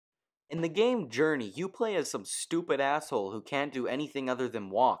In the game Journey, you play as some stupid asshole who can't do anything other than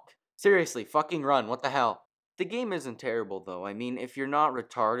walk. Seriously, fucking run, what the hell? The game isn't terrible though. I mean, if you're not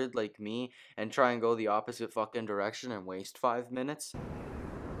retarded like me and try and go the opposite fucking direction and waste 5 minutes.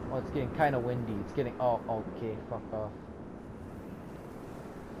 Oh, it's getting kind of windy. It's getting... Oh, okay, fuck off.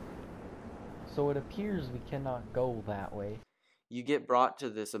 So it appears we cannot go that way. You get brought to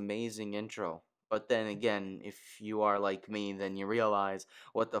this amazing intro. But then again, if you are like me, then you realize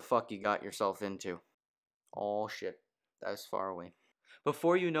what the fuck you got yourself into. Oh shit, that's far away.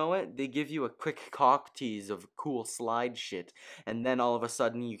 Before you know it, they give you a quick cock tease of cool slide shit, and then all of a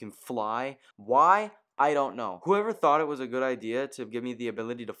sudden you can fly. Why? I don't know. Whoever thought it was a good idea to give me the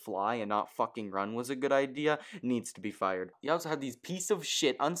ability to fly and not fucking run was a good idea needs to be fired. You also have these piece of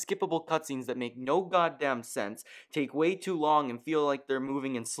shit, unskippable cutscenes that make no goddamn sense, take way too long, and feel like they're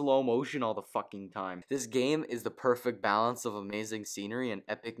moving in slow motion all the fucking time. This game is the perfect balance of amazing scenery and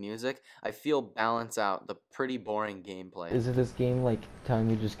epic music. I feel balance out the pretty boring gameplay. Is it this game like telling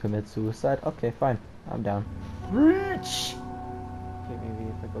you just commit suicide? Okay, fine. I'm down. Reach! Okay,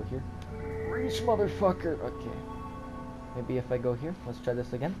 maybe if I go here. Reach, motherfucker! Okay. Maybe if I go here. Let's try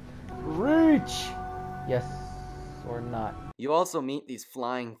this again. Reach! Yes or not. You also meet these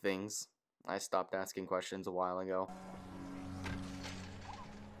flying things. I stopped asking questions a while ago.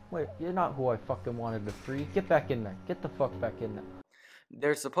 Wait, you're not who I fucking wanted to free. Get back in there. Get the fuck back in there.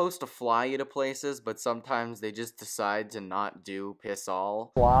 They're supposed to fly you to places, but sometimes they just decide to not do piss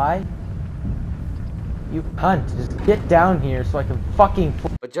all. Fly? You cunt. Just get down here so I can fucking...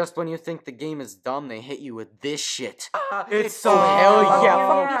 But just when you think the game is dumb, they hit you with this shit. It's so hell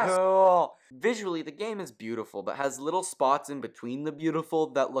yeah cool. Visually, the game is beautiful, but has little spots in between the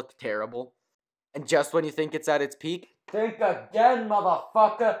beautiful that look terrible. And just when you think it's at its peak, think again,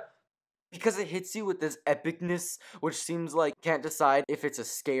 motherfucker! Because it hits you with this epicness, which seems like can't decide if it's a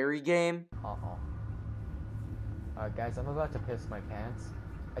scary game. Guys, I'm about to piss my pants.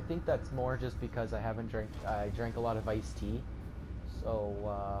 I think that's more just because I drank a lot of iced tea.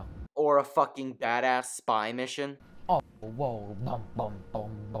 So, Or a fucking badass spy mission. Oh, whoa, bum bum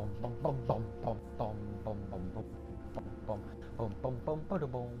bum bum bum bum bum bum bum bum bum bum bum bum bum bum bum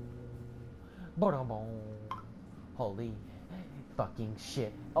bum bum. Holy fucking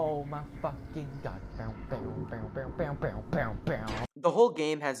shit. Oh my fucking god. The whole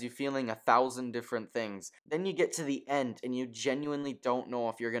game has you feeling 1,000 different things. Then you get to the end and you genuinely don't know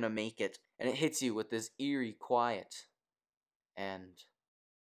if you're gonna make it. And it hits you with this eerie quiet. And...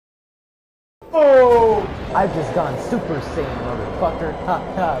 oh! I've just gone Super Saiyan, motherfucker.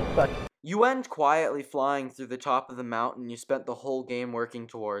 Ha ha, fuck. You end quietly flying through the top of the mountain you spent the whole game working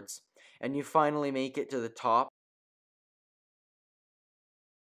towards. And you finally make it to the top.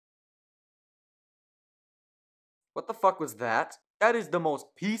 What the fuck was that? That is the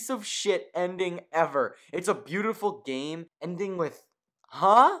most piece of shit ending ever. It's a beautiful game ending with,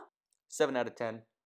 huh? 7 out of 10.